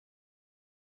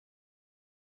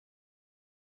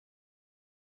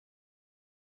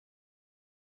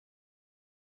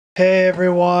Hey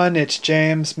everyone, it's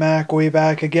James McIlwee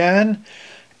back again,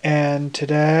 and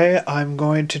today I'm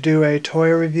going to do a toy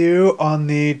review on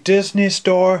the Disney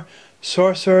Store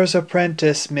Sorcerer's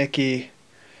Apprentice Mickey.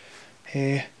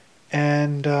 Hey,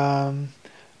 and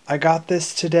I got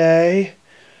this today,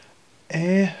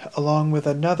 along with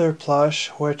another plush,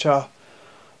 which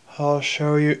I'll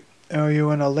show you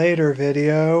in a later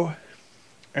video,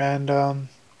 and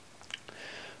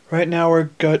right now we're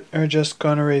just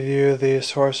gonna review the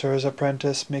Sorcerer's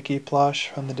Apprentice Mickey plush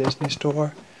from the Disney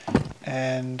Store,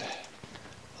 and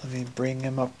let me bring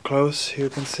him up close so you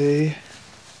can see.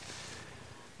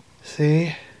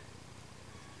 See?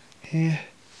 He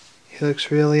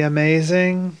looks really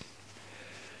amazing.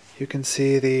 You can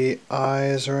see the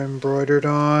eyes are embroidered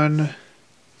on,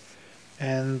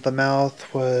 and the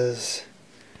mouth was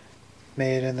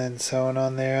made and then sewn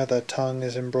on there. The tongue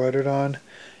is embroidered on.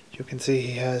 You can see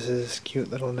he has his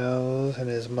cute little nose and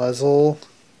his muzzle.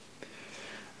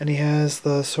 And he has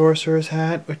the sorcerer's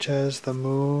hat, which has the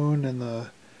moon and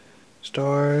the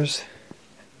stars.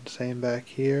 Same back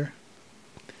here.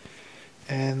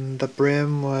 And the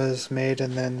brim was made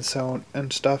and then sewn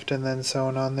and stuffed and then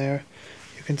sewn on there.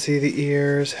 You can see the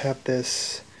ears have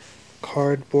this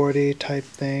cardboardy type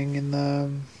thing in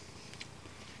them.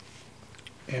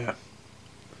 Yeah.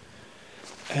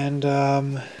 And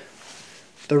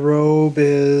the robe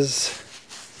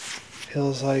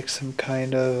feels like some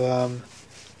kind of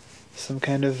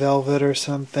velvet or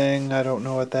something. I don't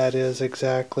know what that is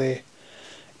exactly.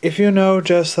 If you know,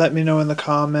 just let me know in the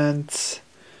comments.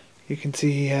 You can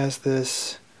see he has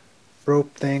this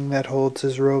rope thing that holds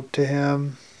his robe to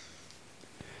him.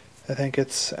 I think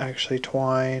it's actually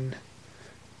twine.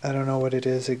 I don't know what it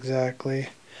is exactly.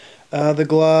 The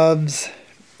gloves,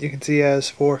 you can see he has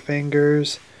 4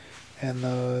 fingers and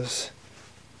those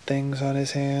things on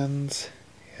his hands.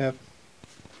 Yep.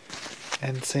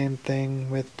 And same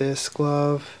thing with this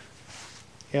glove.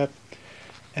 Yep.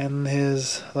 And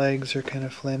his legs are kind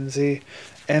of flimsy.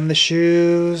 And the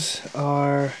shoes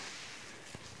are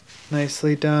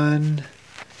nicely done.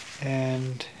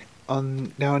 And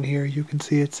on down here you can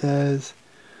see it says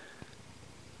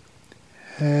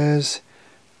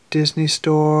Disney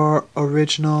Store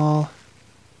Original.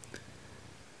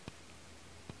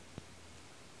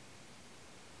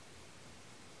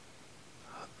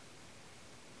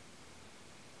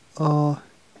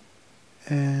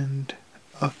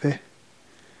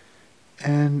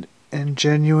 And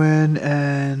genuine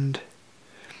and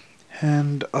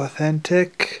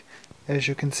authentic, as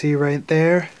you can see right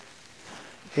there.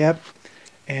 Yep.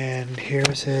 And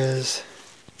here's his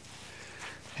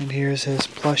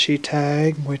plushy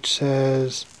tag, which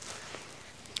says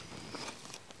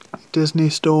Disney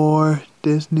Store,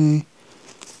 Disney,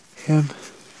 him.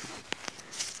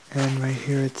 And right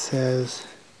here it says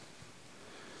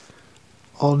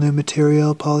all new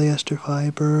material, polyester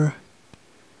fiber,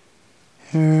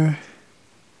 here,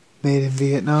 made in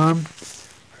Vietnam.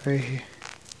 Right here,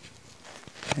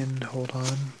 and hold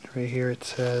on, right here it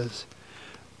says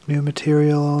new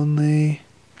material only.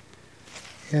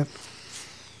 Yep.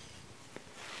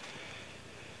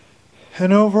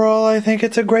 And overall I think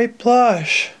it's a great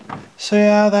plush. So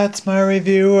yeah, that's my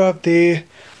review of the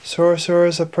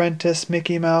Sorcerer's Apprentice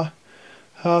Mickey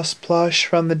Mouse plush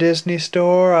from the Disney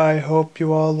Store. I hope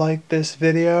you all liked this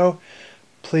video.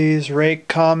 Please rate,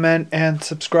 comment, and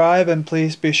subscribe, and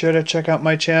please be sure to check out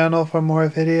my channel for more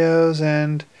videos,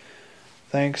 and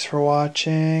thanks for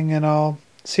watching, and I'll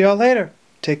see y'all later.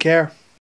 Take care.